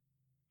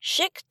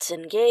Shifts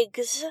and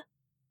Gigs.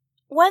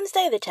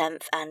 Wednesday the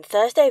 10th and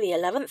Thursday the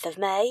 11th of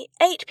May,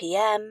 8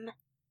 p.m.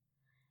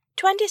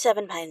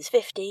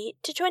 £27.50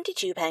 to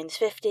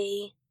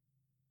 £22.50.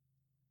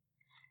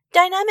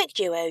 Dynamic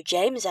duo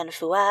James and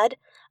Fuad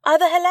are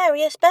the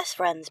hilarious best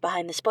friends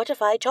behind the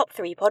Spotify Top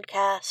 3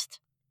 podcast.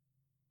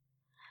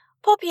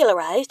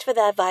 Popularised for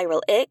their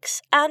viral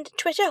X and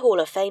Twitter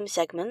Hall of Fame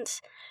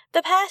segments,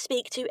 the pair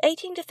speak to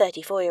 18 to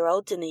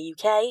 34-year-olds in the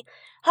UK,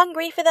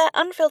 hungry for their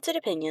unfiltered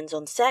opinions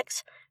on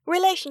sex,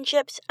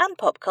 relationships and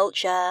pop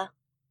culture.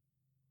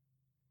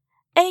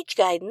 Age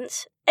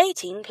guidance,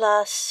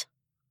 18+.